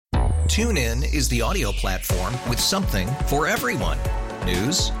TuneIn is the audio platform with something for everyone.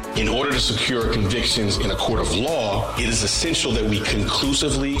 News. In order to secure convictions in a court of law, it is essential that we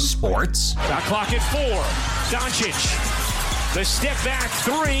conclusively. Sports. Shot clock at 4. Doncic. The step back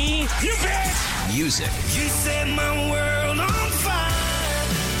 3. You bet. Music. You set my world on fire.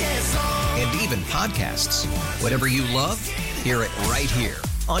 Yes, and even podcasts. Whatever you love, hear it right here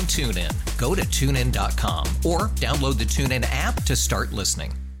on TuneIn. Go to TuneIn.com or download the TuneIn app to start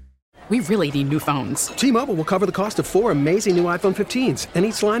listening. We really need new phones. T-Mobile will cover the cost of 4 amazing new iPhone 15s, and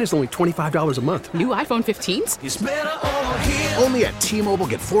each line is only $25 a month. New iPhone 15s? it's better over here. Only at T-Mobile,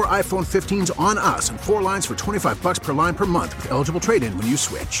 get 4 iPhone 15s on us and 4 lines for $25 per line per month with eligible trade-in when you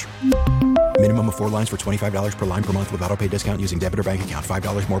switch. Minimum of 4 lines for $25 per line per month with autopay discount using debit or bank account.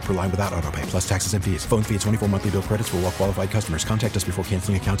 $5 more per line without autopay, plus taxes and fees. Phone fee at 24 monthly bill credits for well-qualified customers. Contact us before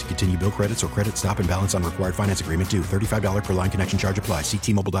canceling account to continue bill credits or credit stop and balance on required finance agreement due. $35 per line connection charge applies. See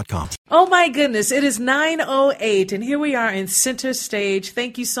T-Mobile.com. Oh my goodness, it is 9:08 and here we are in Center Stage.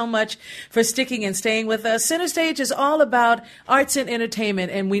 Thank you so much for sticking and staying with us. Center Stage is all about arts and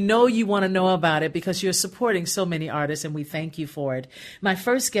entertainment, and we know you want to know about it because you're supporting so many artists, and we thank you for it. My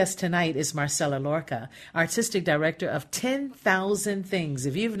first guest tonight is Marcella Lorca, artistic director of 10,000 Things.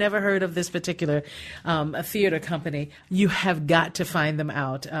 If you've never heard of this particular theater company, you have got to find them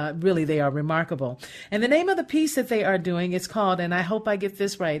out. Really, they are remarkable. And the name of the piece that they are doing is called, and I hope I get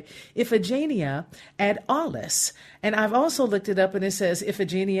this right, Iphigenia at Aulis. And I've also looked it up and it says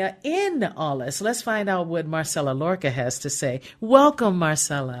Iphigenia in Aulis. Let's find out what Marcella Lorca has to say. Welcome,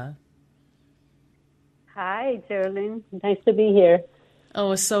 Marcella. Hi, Geraldine. Nice to be here.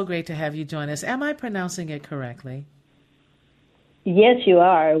 Oh, it's so great to have you join us. Am I pronouncing it correctly? Yes, you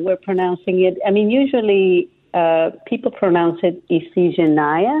are. We're pronouncing it. I mean, usually people pronounce it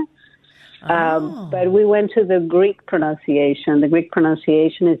Iphigenia. But we went to the Greek pronunciation. The Greek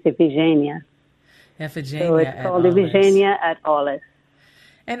pronunciation is Iphigenia. Iphigenia so it's called Iphigenia at Aulis.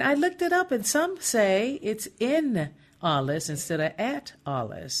 And I looked it up, and some say it's in Aulis instead of at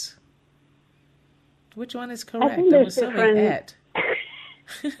Aulis. Which one is correct? I think there's different. At.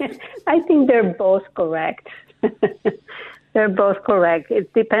 I think they're both correct. They're both correct.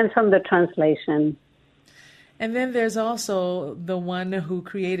 It depends on the translation. And then there's also the one who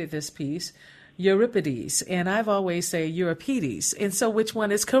created this piece, Euripides. And I've always say Euripides. And so which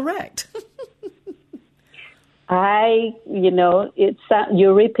one is correct?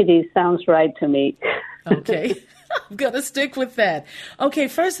 Euripides sounds right to me. Okay. I'm going to stick with that. Okay,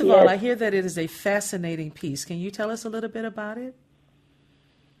 first of all, I hear that it is a fascinating piece. Can you tell us a little bit about it?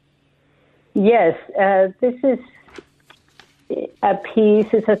 Yes, this is a piece.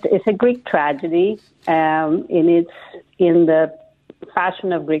 It's a Greek tragedy, and it's in the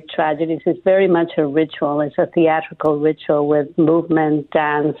fashion of Greek tragedies. It's very much a ritual. It's a theatrical ritual with movement,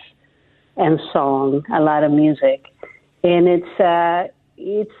 dance, and song. A lot of music, and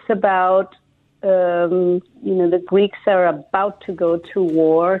it's about the Greeks are about to go to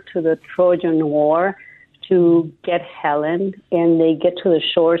war, to the Trojan War, to get Helen, and they get to the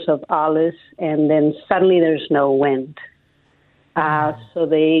shores of Aulis, and then suddenly there's no wind. So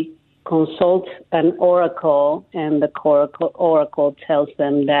they consult an oracle, and the oracle tells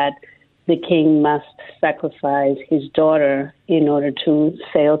them that the king must sacrifice his daughter in order to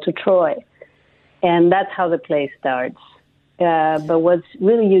sail to Troy. And that's how the play starts. But what's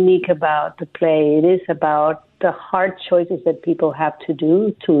really unique about the play, it is about the hard choices that people have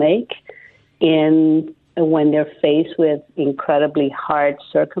to make when they're faced with incredibly hard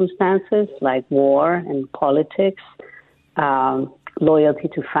circumstances like war and politics, loyalty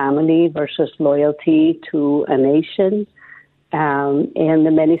to family versus loyalty to a nation, and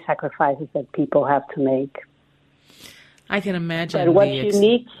the many sacrifices that people have to make. I can imagine. But what's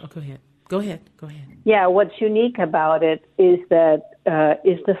unique... Oh, go ahead. Yeah, what's unique about it is that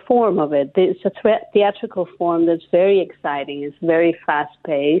is the form of it. It's a theatrical form that's very exciting. It's very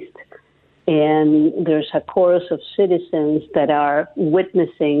fast-paced, and there's a chorus of citizens that are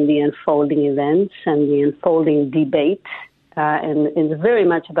witnessing the unfolding events and the unfolding debate, and it's very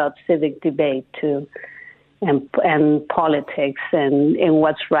much about civic debate too, and politics, and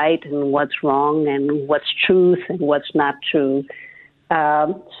what's right and what's wrong, and what's truth and what's not true.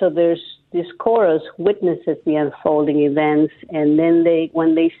 So there's this chorus witnesses the unfolding events, and then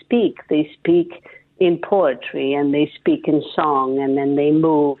when they speak in poetry, and they speak in song, and then they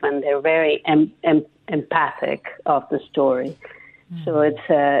move, and they're very empathic of the story. Mm. So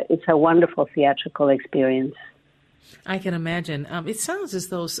it's a wonderful theatrical experience. I can imagine. It sounds as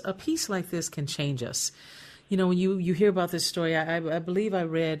though a piece like this can change us. You know, when you hear about this story, I believe I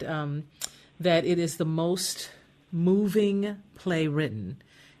read that it is the most moving play written.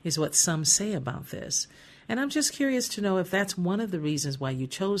 is what some say about this. And I'm just curious to know if that's one of the reasons why you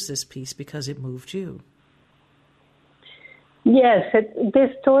chose this piece, because it moved you. Yes,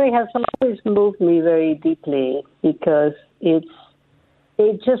 this story has always moved me very deeply because it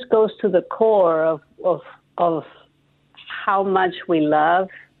just goes to the core of how much we love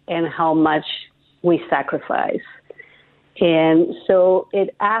and how much we sacrifice. And so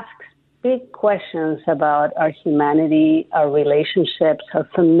it asks big questions about our humanity, our relationships, our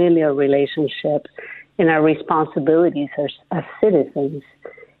familiar relationships, and our responsibilities as citizens.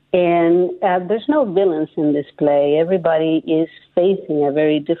 And there's no villains in this play. Everybody is facing a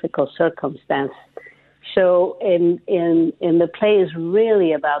very difficult circumstance. So in the play is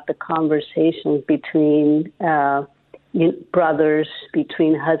really about the conversations between brothers,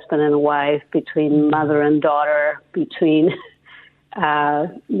 between husband and wife, between mother and daughter, between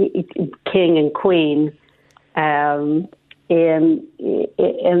king and queen, and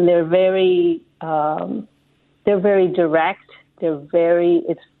they're very direct.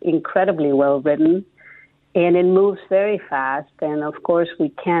 It's incredibly well written, and it moves very fast. And of course, we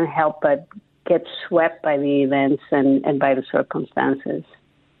can't help but get swept by the events and by the circumstances.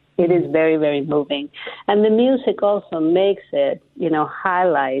 It is very, very moving, and the music also makes it,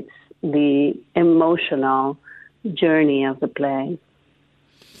 highlights the emotional journey of the play.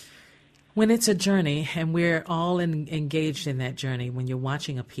 When it's a journey, and we're all engaged in that journey, when you're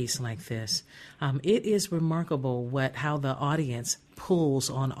watching a piece like this, it is remarkable how the audience pulls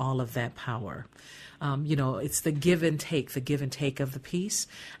on all of that power. It's the give and take of the piece.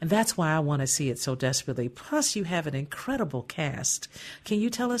 And that's why I want to see it so desperately. Plus, you have an incredible cast. Can you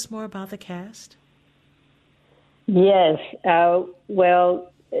tell us more about the cast? Yes.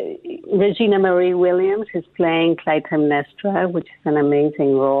 Regina Marie Williams is playing Clytemnestra, which is an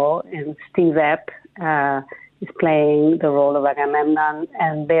amazing role, and Steve Epp is playing the role of Agamemnon,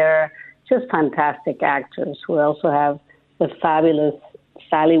 and they're just fantastic actors. We also have the fabulous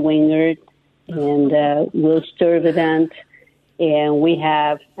Sally Wingert and Will Stuyvesant, and we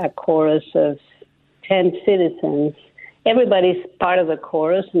have a chorus of 10 citizens. Everybody's part of the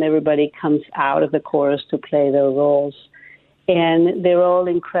chorus, and everybody comes out of the chorus to play their roles. And they're all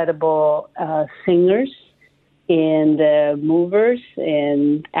incredible singers and movers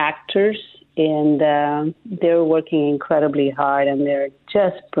and actors, and they're working incredibly hard, and they're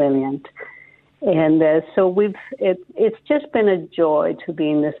just brilliant. And so it's just been a joy to be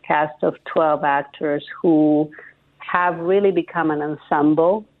in this cast of 12 actors who have really become an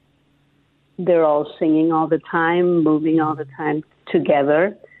ensemble. They're all singing all the time, moving all the time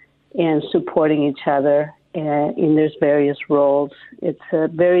together, and supporting each other in their various roles. It's a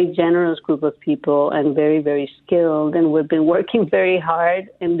very generous group of people and very, very skilled, and we've been working very hard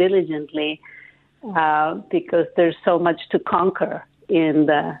and diligently because there's so much to conquer in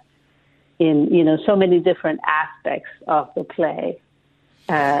so many different aspects of the play.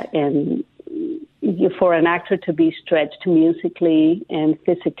 And for an actor to be stretched musically and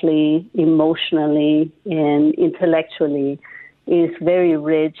physically, emotionally, and intellectually is very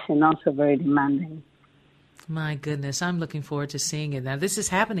rich and also very demanding. My goodness, I'm looking forward to seeing it. Now, this is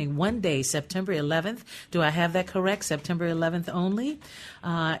happening one day, September 11th. Do I have that correct? September 11th only.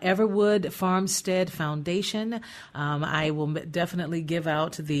 Everwood Farmstead Foundation. I will definitely give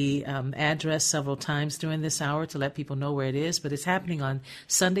out the address several times during this hour to let people know where it is. But it's happening on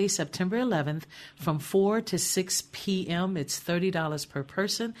Sunday, September 11th from 4 to 6 p.m. It's $30 per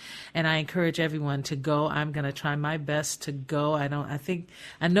person. And I encourage everyone to go. I'm going to try my best to go. I know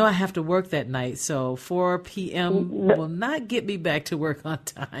I have to work that night. So 4 p.m. will not get me back to work on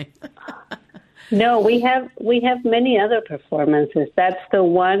time. No, we have many other performances. That's the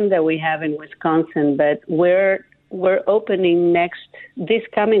one that we have in Wisconsin, but we're opening this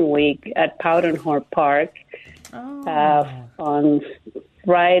coming week at Powderhorn Park on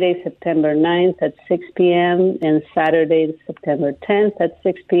Friday, September 9th at 6 p.m. and Saturday, September 10th at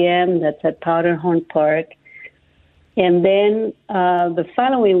 6 p.m. That's at Powderhorn Park. And then the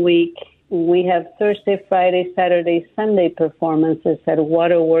following week, we have Thursday, Friday, Saturday, Sunday performances at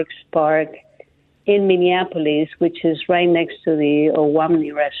Waterworks Park in Minneapolis, which is right next to the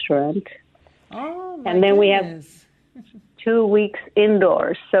Owamni restaurant. Oh, and then we have 2 weeks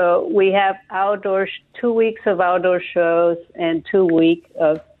indoors. So we have 2 weeks of outdoor shows and 2 weeks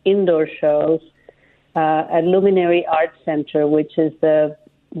of indoor shows at Luminary Arts Center, which is the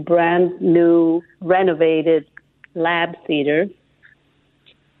brand new renovated lab theater.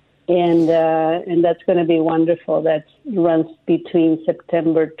 And that's going to be wonderful. That runs between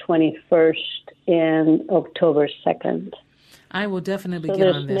September 21st and October 2nd. I will definitely So get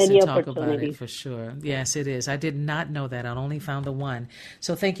there's on this many and talk about it opportunities. for sure. Yes, it is. I did not know that. I only found the one.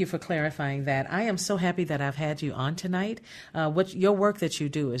 So thank you for clarifying that. I am so happy that I've had you on tonight. Your work that you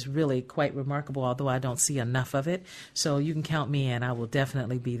do is really quite remarkable, although I don't see enough of it. So you can count me in. I will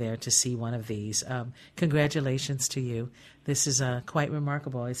definitely be there to see one of these. Congratulations to you. This is quite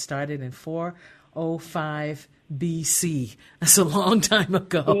remarkable. It started in 405 BC. That's a long time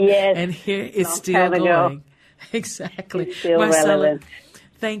ago. Yes, and here it's long still time ago. going. Exactly. It's still Marcella, relevant.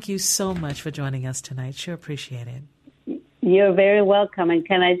 thank you so much for joining us tonight. Sure appreciate it. You're very welcome. And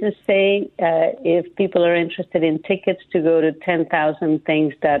can I just say, if people are interested in tickets, to go to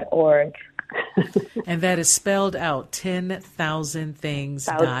 10,000things.org. And that is spelled out,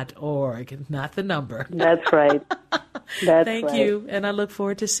 10,000things.org, not the number. That's right. Thank you, and I look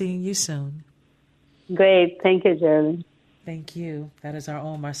forward to seeing you soon. Great. Thank you, Jeremy. Thank you. That is our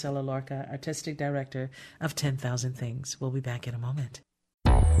own Marcella Lorca, Artistic Director of 10,000 Things. We'll be back in a moment.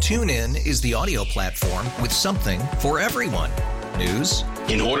 TuneIn is the audio platform with something for everyone. News.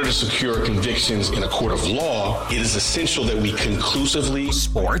 In order to secure convictions in a court of law, it is essential that we conclusively.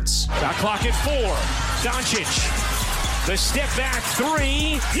 Sports. Shot clock at 4. Doncic. The step back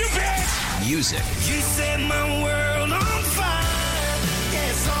 3. You bet. Music. You set my world on fire.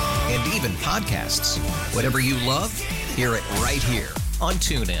 Yes, And even podcasts. Whatever you love, hear it right here on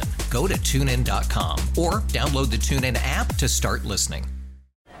TuneIn. Go to TuneIn.com or download the TuneIn app to start listening.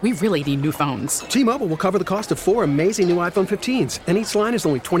 We really need new phones. T-Mobile will cover the cost of 4 amazing new iPhone 15s, and each line is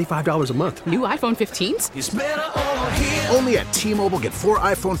only $25 a month. New iPhone 15s? it's better over here. Only at T-Mobile, get 4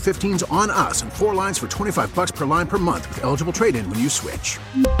 iPhone 15s on us and 4 lines for $25 per line per month with eligible trade-in when you switch.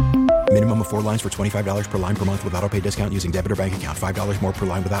 Minimum of 4 lines for $25 per line per month with autopay discount using debit or bank account. $5 more per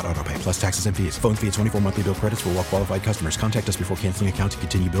line without autopay, plus taxes and fees. Phone fee at 24 monthly bill credits for well-qualified customers. Contact us before canceling account to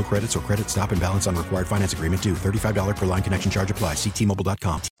continue bill credits or credit stop and balance on required finance agreement due. $35 per line connection charge applies. See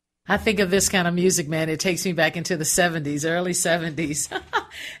T-Mobile.com. I think of this kind of music, man. It takes me back into the 70s, early 70s.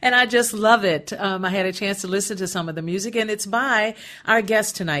 And I just love it. I had a chance to listen to some of the music, and it's by our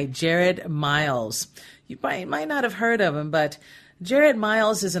guest tonight, Jared Miles. You might not have heard of him, but Jared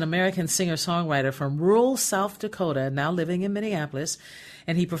Miles is an American singer-songwriter from rural South Dakota, now living in Minneapolis.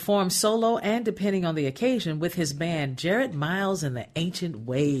 And he performs solo and, depending on the occasion, with his band, Jared Miles and the Ancient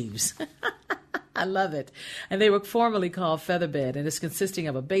Waves. I love it. And they were formerly called Featherbed, and it's consisting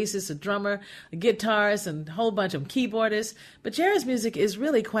of a bassist, a drummer, a guitarist, and a whole bunch of keyboardists. But Jared's music is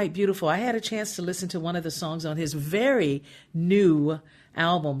really quite beautiful. I had a chance to listen to one of the songs on his very new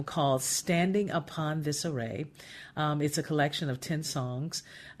album called Standing Upon This Array. It's a collection of 10 songs,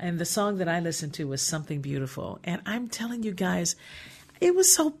 and the song that I listened to was Something Beautiful. And I'm telling you guys, it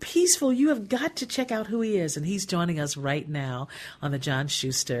was so peaceful. You have got to check out who he is. And he's joining us right now on the John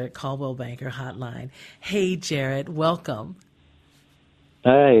Schuster Coldwell Banker Hotline. Hey, Jared, welcome.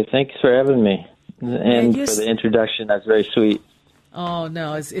 Hi, thanks for having me. And for the introduction. That's very sweet. Oh,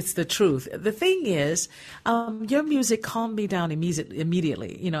 no, it's the truth. The thing is, your music calmed me down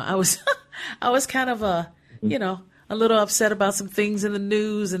immediately. You know, I was kind of a little upset about some things in the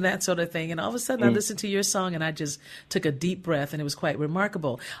news and that sort of thing. And all of a sudden I listened to your song and I just took a deep breath, and it was quite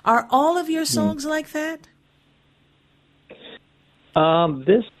remarkable. Are all of your songs like that?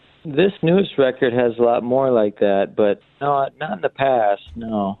 This newest record has a lot more like that, but no, not in the past,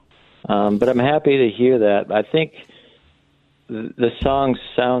 no. But I'm happy to hear that. I think the songs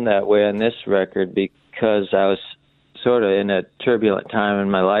sound that way on this record because I was sort of in a turbulent time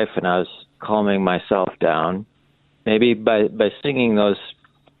in my life and I was calming myself down. Maybe by singing those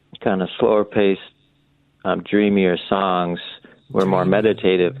kind of slower-paced, dreamier songs were more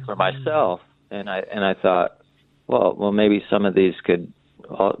meditative for myself, and I thought, well, maybe some of these could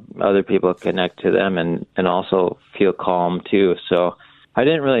other people connect to them and also feel calm too. So I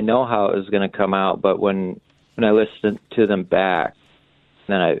didn't really know how it was going to come out, but when I listened to them back,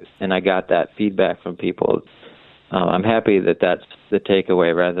 then I got that feedback from people. I'm happy that that's the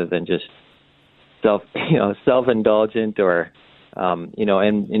takeaway rather than just self-indulgent or,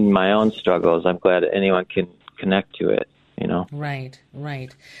 in my own struggles. I'm glad anyone can connect to it, Right.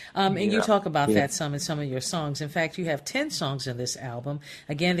 And you talk about that some in some of your songs. In fact, you have 10 songs in this album.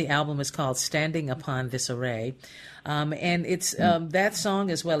 Again, the album is called Standing Upon This Array. And it's that song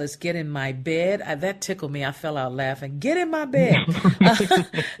as well as Get in My Bed. That tickled me. I fell out laughing. Get in my bed.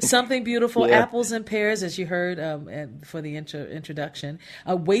 Something Beautiful. Yeah. Apples and Pears, as you heard for the introduction.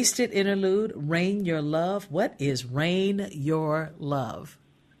 A Wasted Interlude. Rain Your Love. What is Rain Your Love?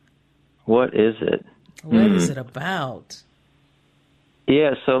 What is it? What is it about?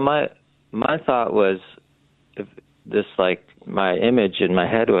 Yeah, so my thought was, my image in my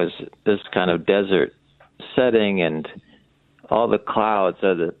head was this kind of desert setting, and all the clouds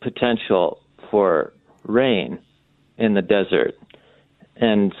are the potential for rain in the desert.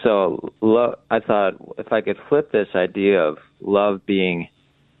 And so I thought if I could flip this idea of love being,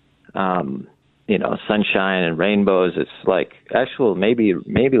 sunshine and rainbows, it's like actual maybe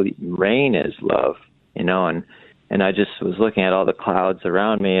rain is love, and I just was looking at all the clouds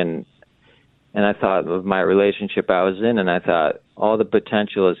around me, and I thought of my relationship I was in, and I thought all the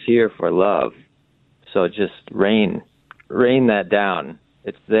potential is here for love. So just rain that down.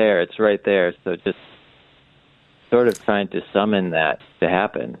 It's there. It's right there. So just sort of trying to summon that to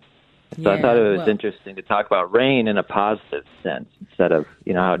happen. So I thought it was interesting to talk about rain in a positive sense instead of,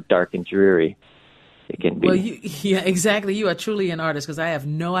 how dark and dreary it can be. Well, exactly. You are truly an artist because I have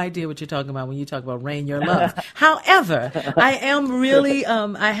no idea what you're talking about when you talk about rain, your love. However, I am really,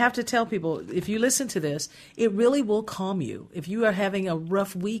 I have to tell people, if you listen to this, it really will calm you. If you are having a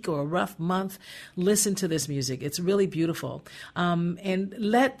rough week or a rough month, listen to this music. It's really beautiful. And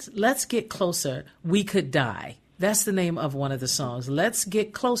let's get closer. We Could Die. That's the name of one of the songs. Let's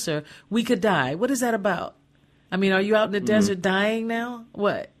Get Closer. We Could Die. What is that about? I mean, are you out in the desert dying now?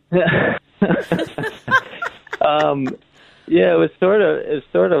 What? Yeah, it's sort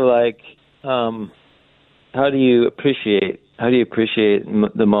of like, how do you appreciate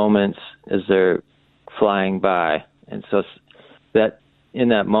the moments as they're flying by? And so that in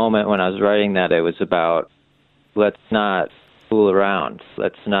that moment when I was writing that, it was about, let's not fool around.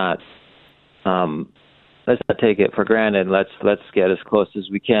 Let's not take it for granted. Let's get as close as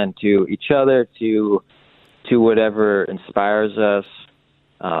we can to each other, to whatever inspires us,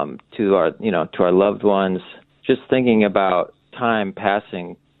 to our loved ones. Just thinking about time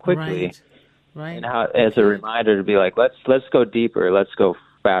passing quickly, right? And how, as a reminder to be like, let's go deeper, let's go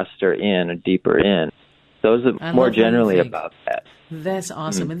faster in or deeper in. Those are more generally about that. That's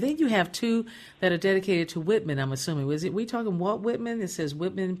awesome. And then you have two that are dedicated to Whitman. I'm assuming we talking Walt Whitman? It says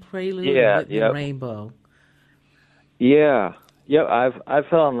Whitman Prelude and Whitman Rainbow. Yeah. Yep, I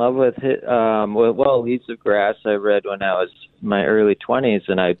fell in love with it. Leaves of Grass I read when I was in my early 20s,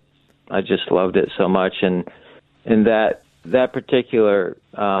 and I just loved it so much. And that particular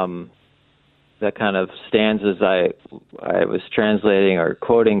that kind of stanzas I was translating or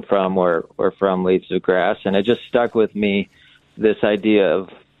quoting from were from Leaves of Grass, and it just stuck with me. This idea of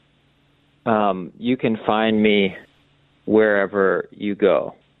you can find me wherever you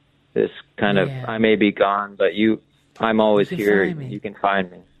go. This kind of I may be gone, but I'm always here. You can find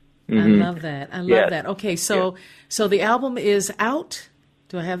me. Mm-hmm. I love that. I love that. Okay, so the album is out.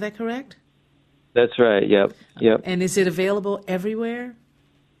 Do I have that correct? That's right. Yep. And is it available everywhere?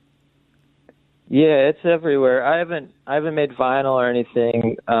 Yeah, it's everywhere. I haven't made vinyl or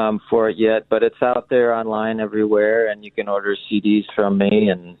anything for it yet, but it's out there online everywhere, and you can order CDs from me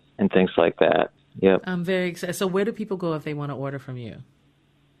and things like that. Yep. I'm very excited. So where do people go if they want to order from you?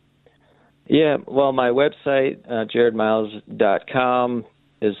 Yeah, well, my website, jaredmiles.com,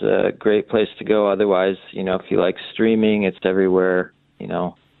 is a great place to go. Otherwise, if you like streaming, it's everywhere,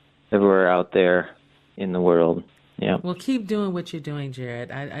 everywhere out there in the world. Yeah. Well, keep doing what you're doing,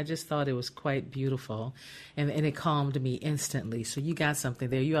 Jared. I just thought it was quite beautiful, and it calmed me instantly. So you got something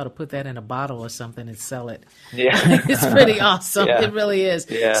there. You ought to put that in a bottle or something and sell it. Yeah. It's pretty awesome. Yeah. It really is.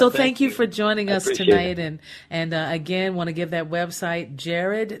 Yeah, so thank you for joining us tonight. And again, want to give that website,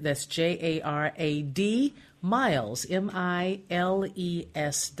 Jared, that's JARAD, Miles, MILES.com.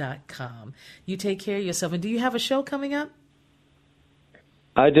 You take care of yourself. And do you have a show coming up?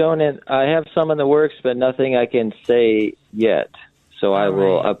 I don't. I have some in the works, but nothing I can say yet. So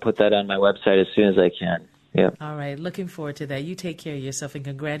I'll put that on my website as soon as I can. Yeah. All right. Looking forward to that. You take care of yourself, and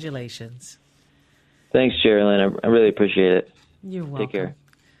congratulations. Thanks, Sherilyn. I really appreciate it. You're welcome. Take care.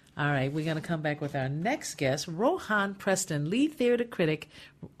 All right. We're going to come back with our next guest, Rohan Preston, lead theater critic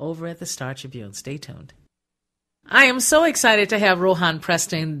over at the Star Tribune. Stay tuned. I am so excited to have Rohan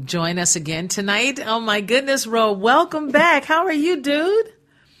Preston join us again tonight. Oh, my goodness, Ro. Welcome back. How are you, dude?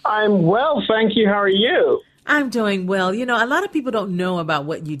 I'm well, thank you. How are you? I'm doing well. A lot of people don't know about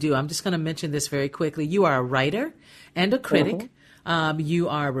what you do. I'm just going to mention this very quickly. You are a writer and a critic. Mm-hmm. You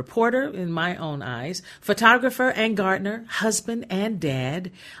are a reporter, in my own eyes, photographer and gardener, husband and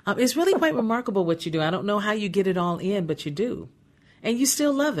dad. It's really quite remarkable what you do. I don't know how you get it all in, but you do. And you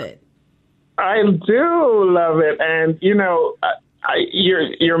still love it. I do love it. And,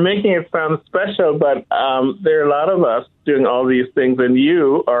 you're making it sound special, but there are a lot of us doing all these things, and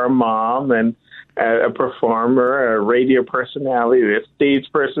you are a mom and a performer, a radio personality, a stage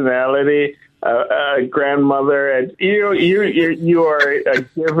personality, a grandmother, and you are a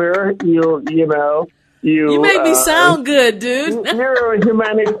giver. You made me sound good, dude. You're a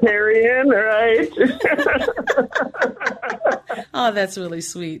humanitarian, right? Oh, that's really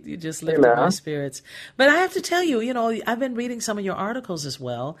sweet. You just lifted my spirits. But I have to tell you, I've been reading some of your articles as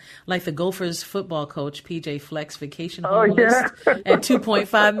well, like the Gophers football coach, PJ Fleck's vacation home list at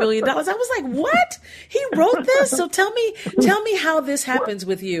 $2.5 million. I was like, what? He wrote this? So tell me how this happens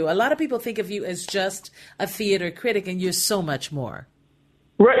with you. A lot of people think of you as just a theater critic, and you're so much more.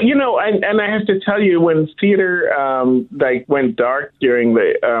 Right, and I have to tell you, when theater went dark during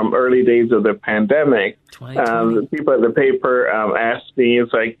the early days of the pandemic, the people at the paper asked me,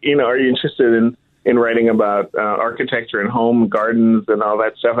 it's like, are you interested in writing about architecture and home gardens and all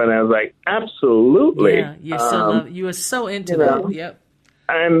that stuff? And I was like, absolutely. Yeah, you are so into that. Yep.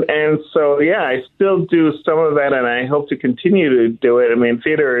 And so, I still do some of that, and I hope to continue to do it. I mean,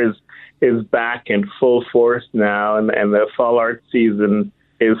 theater is back in full force now, and the fall art season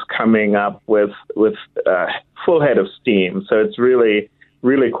is coming up with full head of steam. So it's really,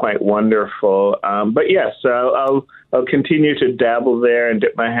 really quite wonderful. But yes, I'll continue to dabble there and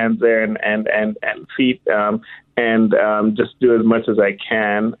dip my hands there and feet and just do as much as I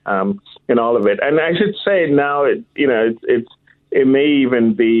can in all of it. And I should say now, it may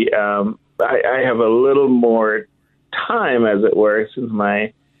even be I have a little more time, as it were, since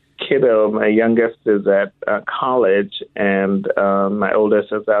my youngest is at college, and my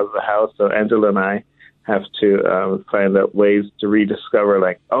oldest is out of the house. So Angela and I have to find out ways to rediscover,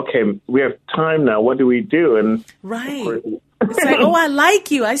 like, okay, we have time now. What do we do? And right. It's like, I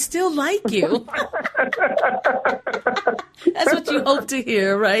like you. I still like you. That's what you hope to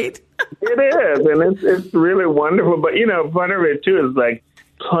hear, right? It is. And it's really wonderful. But, part of it, too, is like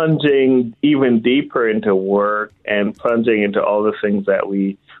plunging even deeper into work and plunging into all the things that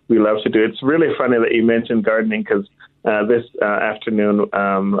we love to do. It's really funny that you mentioned gardening, because this afternoon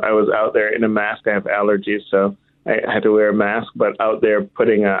I was out there in a mask. I have allergies, so I had to wear a mask, but out there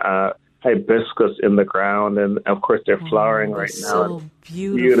putting a hibiscus in the ground, and of course they're flowering right now. So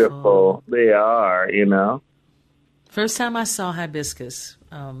beautiful. They are, First time I saw hibiscus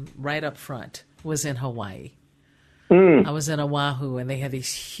right up front was in Hawaii. I was in Oahu, and they had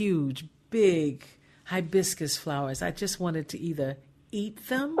these huge, big hibiscus flowers. I just wanted to either eat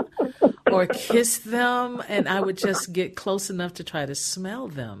them or kiss them, and I would just get close enough to try to smell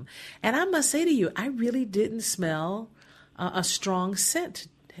them. And I must say to you, I really didn't smell a strong scent.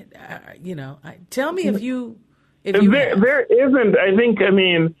 Tell me if you there isn't. I think,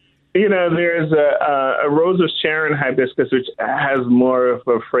 there's a Rose of Sharon hibiscus, which has more of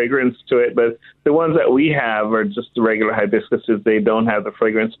a fragrance to it, but the ones that we have are just the regular hibiscuses. They don't have the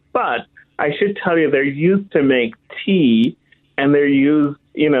fragrance. But I should tell you, they're used to make tea, and they're used,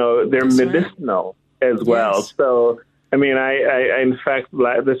 they're That's medicinal as well. Yes. So, I in fact,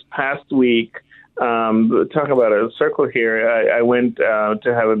 this past week, talk about a circle here, I went to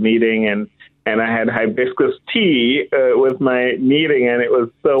have a meeting, and I had hibiscus tea with my meeting, and it was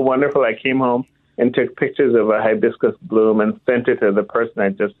so wonderful. I came home and took pictures of a hibiscus bloom and sent it to the person I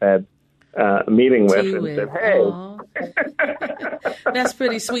just had a meeting with, and said, hey. That's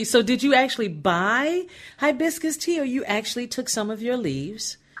pretty sweet. So did you actually buy hibiscus tea, or you actually took some of your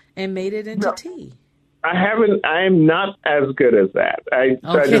leaves and made it into tea? I haven't. I'm not as good as that. I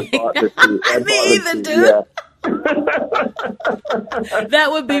just bought the tea. Me either, dude. Yeah. That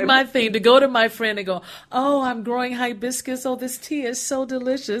would be my thing, to go to my friend and go, oh, I'm growing hibiscus. Oh, this tea is so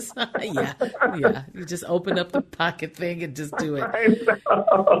delicious. Yeah. You just open up the pocket thing and just do it. I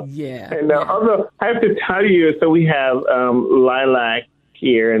know. Yeah. I know. Although I have to tell you, so we have lilac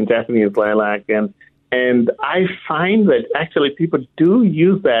here, and Japanese lilac, and I find that actually people do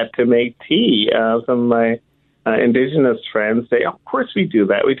use that to make tea. Some of my indigenous friends say, of course we do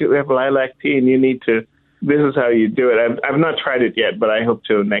that. We have lilac tea, and you need to. This is how you do it. I've not tried it yet, but I hope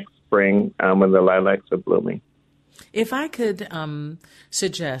to next spring when the lilacs are blooming. If I could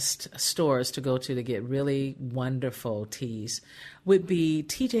suggest stores to go to get really wonderful teas, would be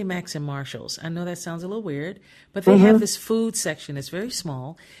TJ Maxx and Marshalls. I know that sounds a little weird, but they have this food section. It's very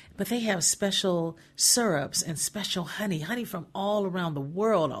small, but they have special syrups and special honey from all around the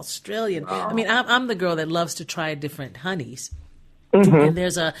world, Australian. Oh. I'm the girl that loves to try different honeys. Mm-hmm. And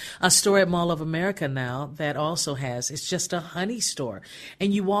there's a store at Mall of America now that also it's just a honey store.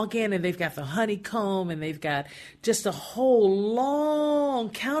 And you walk in and they've got the honeycomb, and they've got just a whole long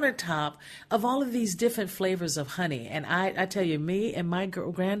countertop of all of these different flavors of honey. And I tell you, me and my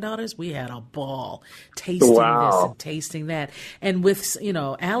granddaughters, we had a ball tasting this and tasting that. And with,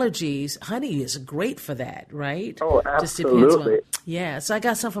 allergies, honey is great for that, right? Oh, absolutely. So I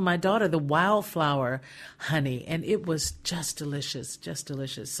got some for my daughter, the wildflower honey, and it was just delicious. delicious, just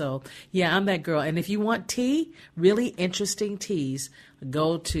delicious. So, yeah, I'm that girl. And if you want tea, really interesting teas,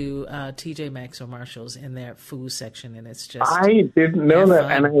 go to TJ Maxx or Marshall's in their food section, and it's just... I didn't know that,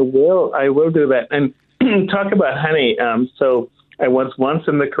 fun. and I will do that. And talk about honey. So I was once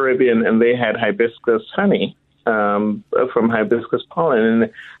in the Caribbean, and they had hibiscus honey from hibiscus pollen,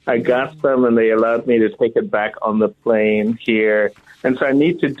 and I got some, and they allowed me to take it back on the plane here. And so I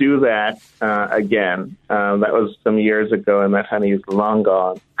need to do that again. That was some years ago, and that honey is long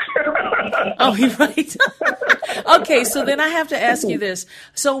gone. Oh, you're right. Okay, so then I have to ask you this.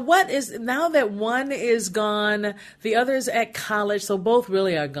 So what is, now that one is gone, the other is at college, so both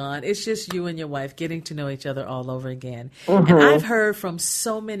really are gone. It's just you and your wife getting to know each other all over again. Mm-hmm. And I've heard from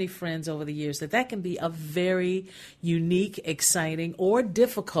so many friends over the years that can be a very unique, exciting, or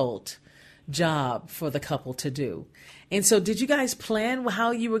difficult job for the couple to do. And so did you guys plan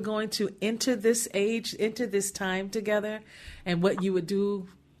how you were going to enter this time together, and what you would do?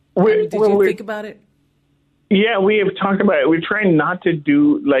 Did you think about it? Yeah, we have talked about it. We're trying not to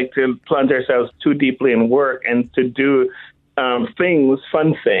to plunge ourselves too deeply in work, and to do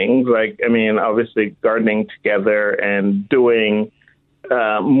fun things, obviously gardening together and doing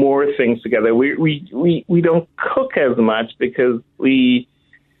more things together. We don't cook as much because we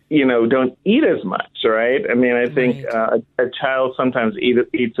don't eat as much, right? I think a child sometimes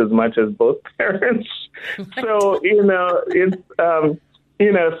eats as much as both parents. So,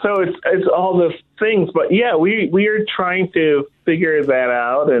 so it's all the things. But yeah, we are trying to figure that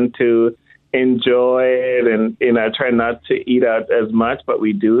out and to enjoy it, and try not to eat out as much, but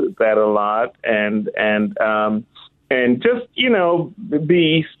we do that a lot, and just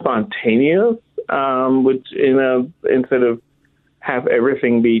be spontaneous, which instead of have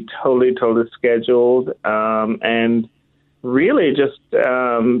everything be totally scheduled, and really just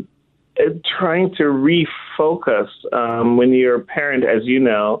trying to refocus. When you're a parent, as you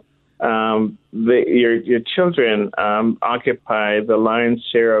know, your children occupy the lion's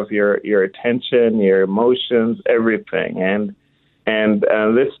share of your attention, your emotions, everything, and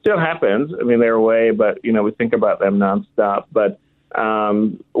this still happens. They're away, but we think about them nonstop. But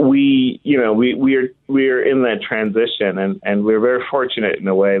we're in that transition, and we're very fortunate in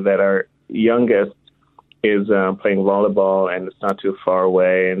a way that our youngest is playing volleyball, and it's not too far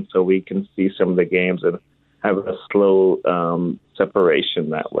away, and so we can see some of the games and have a slow separation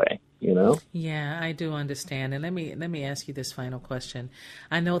that way. Yeah, I do understand. And let me ask you this final question.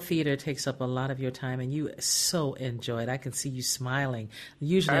 I know theater takes up a lot of your time, and you so enjoy it. I can see you smiling.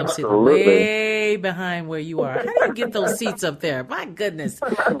 Usually Absolutely. I'm sitting way behind where you are. How do you get those seats up there? My goodness.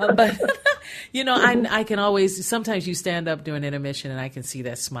 But, I can always, sometimes you stand up during intermission, and I can see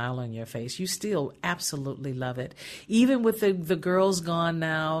that smile on your face. You still absolutely love it. Even with the girls gone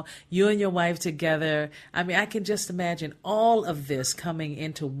now, you and your wife together. I can just imagine all of this coming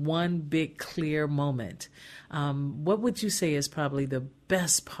into one big clear moment. What would you say is probably the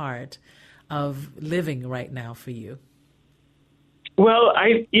best part of living right now for you? Well,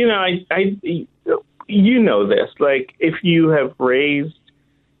 this, if you have raised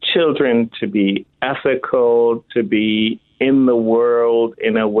children to be ethical, to be in the world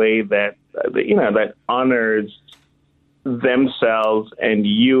in a way that that honors themselves and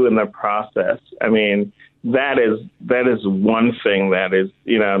you in the process. That is one thing that is,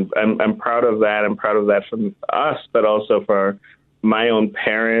 I'm proud of that. I'm proud of that from us, but also for my own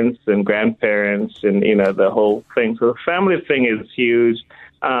parents and grandparents and, the whole thing. So the family thing is huge.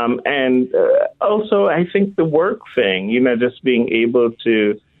 And also I think the work thing, just being able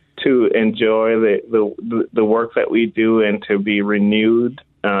to enjoy the work that we do and to be renewed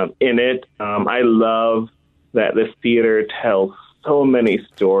in it. I love that the theater tells so many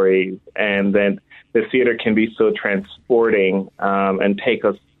stories, and then the theater can be so transporting and take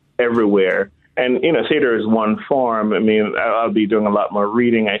us everywhere. And, theater is one form. I'll be doing a lot more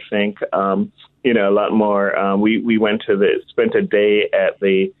reading, I think, a lot more. We spent a day at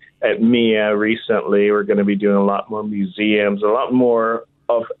MIA recently. We're going to be doing a lot more museums, a lot more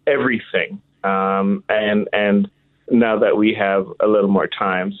of everything. And now that we have a little more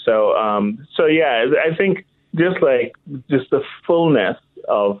time. So yeah, I think just the fullness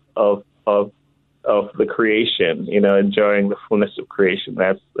of the creation, enjoying the fullness of creation.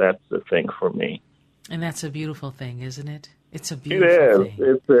 That's the thing for me. And that's a beautiful thing, isn't it? It's a beautiful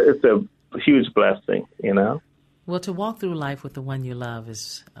thing. It's a huge blessing, Well, to walk through life with the one you love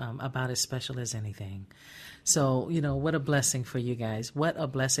is about as special as anything. So, what a blessing for you guys. What a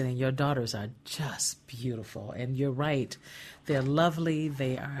blessing. And your daughters are just beautiful. And you're right. They're lovely.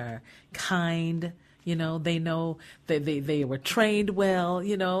 They are kind. You know, they know that they were trained well.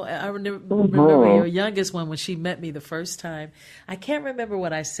 You know, I remember your youngest one when she met me the first time. I can't remember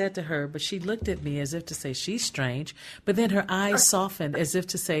what I said to her, but she looked at me as if to say she's strange. But then her eyes softened as if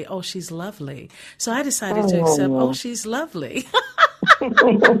to say, "Oh, she's lovely." So I decided to accept. Oh, she's lovely.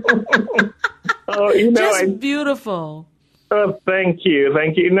 Oh, you know, just beautiful. Oh, thank you.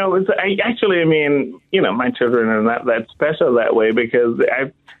 No, I mean, you know, my children are not that special that way because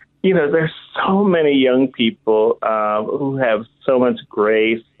there's so many young people who have so much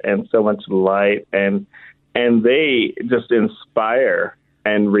grace and so much light, and they just inspire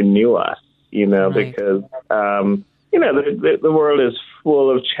and renew us, you know, right. Because, the world is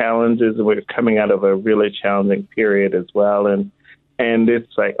full of challenges, and we're coming out of a really challenging period as well. And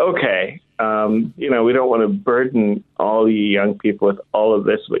it's like, okay, we don't want to burden all you young people with all of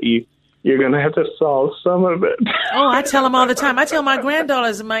this, but you're going to have to solve some of it. Oh, I tell them all the time. I tell my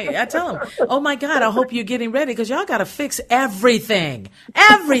granddaughters, I tell them, oh, my God, I hope you're getting ready because y'all got to fix everything.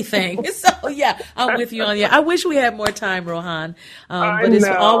 Everything. So, yeah, I'm with you on that. I wish we had more time, Rohan, but it's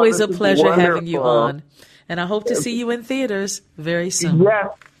always a pleasure having you on. And I hope to see you in theaters very soon. Yes,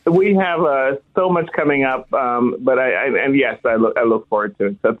 we have so much coming up, but I look forward to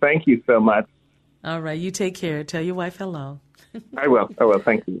it. So thank you so much. All right, you take care. Tell your wife hello. I will.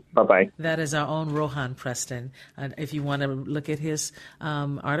 Thank you. Bye-bye. That is our own Rohan Preston. If you want to look at his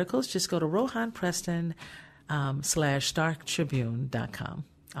articles, just go to rohanpreston /StarTribune.com.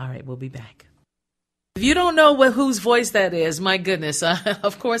 All right, we'll be back. If you don't know whose voice that is, my goodness,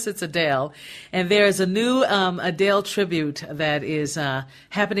 of course it's Adele. And there's a new Adele tribute that is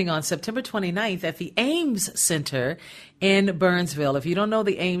happening on September 29th at the Ames Center in Burnsville. If you don't know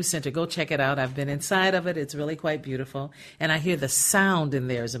the Ames Center, go check it out. I've been inside of it. It's really quite beautiful. And I hear the sound in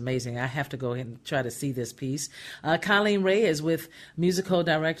there is amazing. I have to go ahead and try to see this piece. Colleen Ray is with musical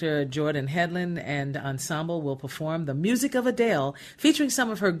director Jordan Hedlund, and ensemble will perform The Music of Adele, featuring some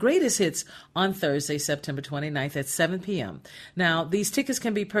of her greatest hits on Thursday, September 29th at 7 p.m. Now, these tickets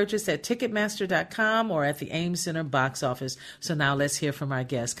can be purchased at Ticketmaster.com or at the Ames Center box office. So now let's hear from our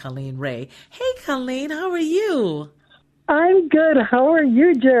guest, Colleen Ray. Hey, Colleen, how are you? I'm good. How are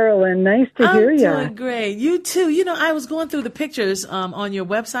you, Geraldine? Nice to hear you. I'm doing great. You too. You know, I was going through the pictures on your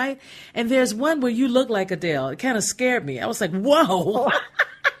website, and there's one where you look like Adele. It kind of scared me. I was like, whoa.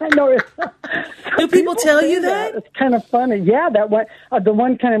 I know. Do people tell you that? It's kind of funny. Yeah, that one. The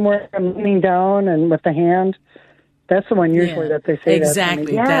one kind of where I'm leaning down and with the hand. That's the one usually that they say.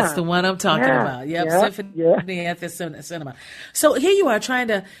 Exactly. Yeah. That's the one I'm talking about. Yep. Symphony at the Cinema. So here you are trying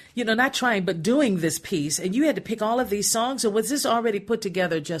to, not trying, but doing this piece, and you had to pick all of these songs, or was this already put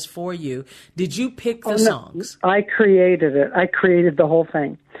together just for you? Did you pick the songs? I created it. I created the whole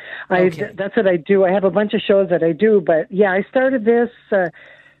thing. That's what I do. I have a bunch of shows that I do, but yeah, I started this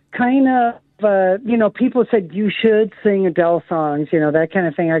kind of, people said you should sing Adele songs, that kind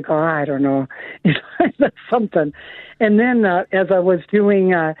of thing. I go, I don't know, that's something. And then as I was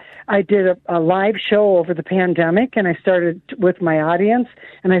doing, I did a live show over the pandemic, and I started with my audience,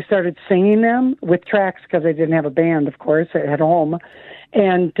 and I started singing them with tracks because I didn't have a band, of course, at home.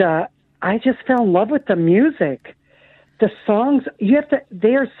 And I just fell in love with the music. The songs,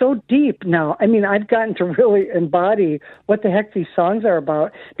 they are so deep now. I mean, I've gotten to really embody what the heck these songs are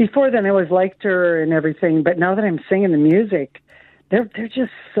about. Before then, I always liked her and everything, but now that I'm singing the music, they're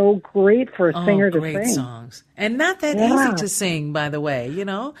just so great for a singer to sing. Great songs. And not that easy to sing, by the way,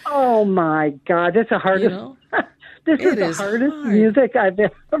 Oh, my God. That's the hardest. This is the hardest music I've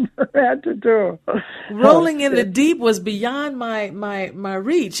ever had to do. Rolling in the Deep was beyond my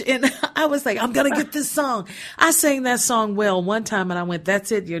reach. And I was like, I'm going to get this song. I sang that song well one time, and I went,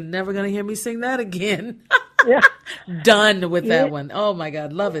 that's it. You're never going to hear me sing that again. Yeah. Done with that one. Oh, my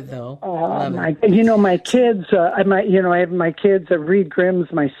God. Love it, though. Oh, my God. My kids, I have my kids, Reed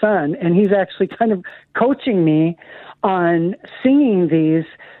Grimm's my son, and he's actually kind of coaching me on singing these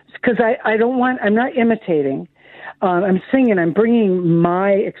because I'm not imitating. I'm singing, I'm bringing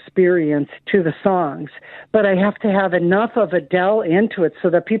my experience to the songs, but I have to have enough of Adele into it so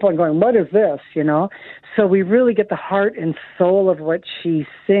that people are going, what is this, So we really get the heart and soul of what she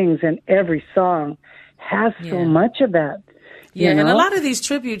sings, and every song has so much of that. Yeah, and a lot of these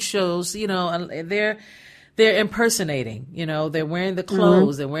tribute shows, they're impersonating, they're wearing the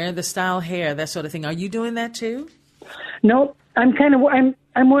clothes, they're wearing the style hair, that sort of thing. Are you doing that too? No, I'm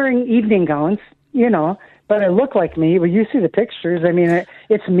wearing evening gowns, but I look like me. Well, you see the pictures. I mean,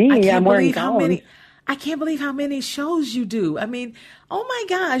 it's me. I'm wearing gowns. I can't believe how many shows you do. I mean, oh my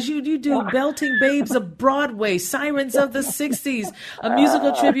gosh, you do Belting Babes of Broadway, Sirens of the 60s, a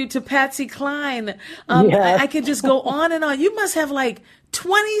musical tribute to Patsy Cline. I could just go on and on. You must have like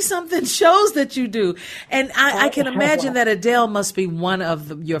 20-something shows that you do. And I can imagine that Adele must be one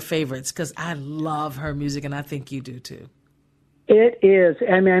of your favorites because I love her music, and I think you do too. It is.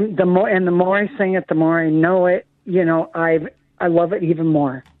 I mean, the more I sing it, the more I know it. You know, I love it even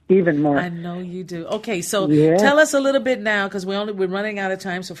more. Even more. I know you do. Okay, so tell us a little bit now, because we're running out of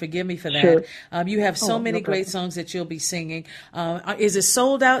time, so forgive me for that. Sure. You have so many great songs that you'll be singing. Is it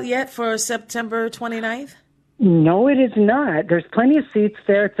sold out yet for September 29th? No, it is not. There's plenty of seats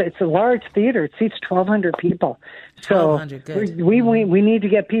there. It's a large theater. It seats 1,200 people. So 1,200, good. We need to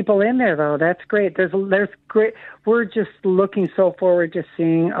get people in there, though. That's great. There's great. We're just looking so forward to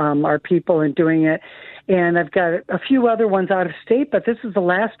seeing our people and doing it. And I've got a few other ones out of state, but this is the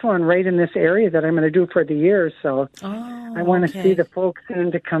last one right in this area that I'm going to do for the year. So I want to see the folks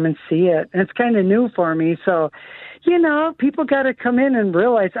in to come and see it. And it's kind of new for me. So, you know, people got to come in and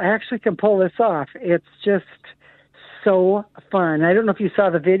realize I actually can pull this off. It's just so fun. I don't know if you saw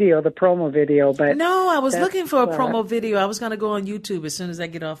the video, the promo video, but no, I was looking for a promo video. I was going to go on YouTube as soon as I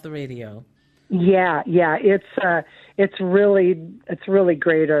get off the radio. Yeah, it's really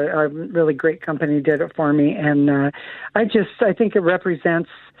great. A really great company did it for me, and I think it represents,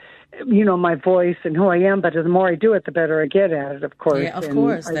 you know, my voice and who I am. But the more I do it, the better I get at it. Of course. Yeah, of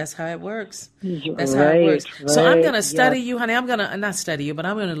course. That's how it works. That's how it works. Right, so I'm going to study you, honey. I'm going to not study you, but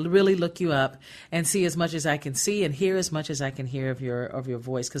I'm going to really look you up and see as much as I can see and hear as much as I can hear of your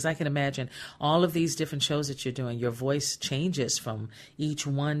voice, because I can imagine all of these different shows that you're doing. Your voice changes from each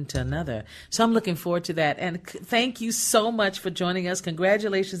one to another. So I'm looking forward to that. And thank you so much for joining us.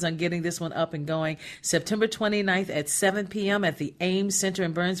 Congratulations on getting this one up and going. September 29th at 7 p.m. at the Ames Center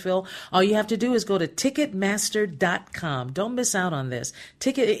in Burnsville. All you have to do is go to Ticketmaster.com. Don't miss out on this.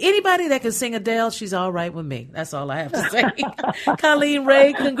 Anybody that can sing Adele, she's all right with me. That's all I have to say. Colleen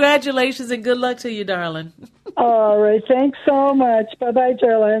Rae, congratulations and good luck to you, darling. All right. Thanks so much. Bye-bye,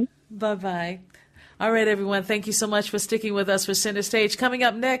 Geraldine. Bye-bye. All right, everyone. Thank you so much for sticking with us for Center Stage. Coming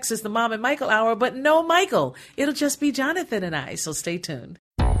up next is the Mom and Michael Hour, but no Michael. It'll just be Jonathan and I, so stay tuned.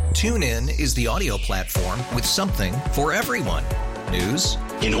 TuneIn is the audio platform with something for everyone. News.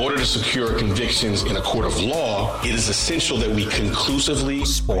 In order to secure convictions in a court of law, it is essential that we conclusively.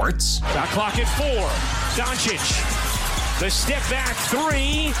 Sports. Shot clock at 4. Doncic. The step back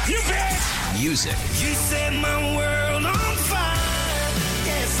 3. You bet. Music. You set my world on fire.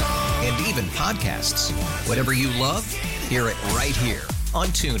 Yes, and even podcasts. Whatever you love, hear it right here on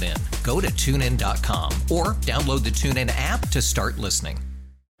TuneIn. Go to TuneIn.com or download the TuneIn app to start listening.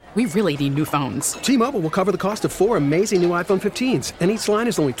 We really need new phones. T-Mobile will cover the cost of 4 amazing new iPhone 15s, and each line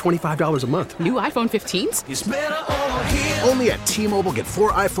is only $25 a month. New iPhone 15s? It's better over here. Only at T-Mobile, get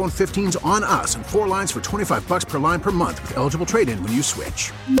 4 iPhone 15s on us and 4 lines for $25 per line per month with eligible trade-in when you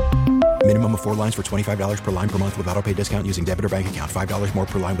switch. Minimum of 4 lines for $25 per line per month with autopay discount using debit or bank account. $5 more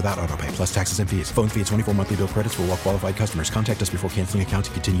per line without autopay, plus taxes and fees. Phone fee at 24 monthly bill credits for well-qualified customers. Contact us before canceling account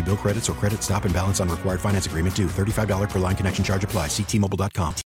to continue bill credits or credit stop and balance on required finance agreement due. $35 per line connection charge applies. See T-Mobile.com.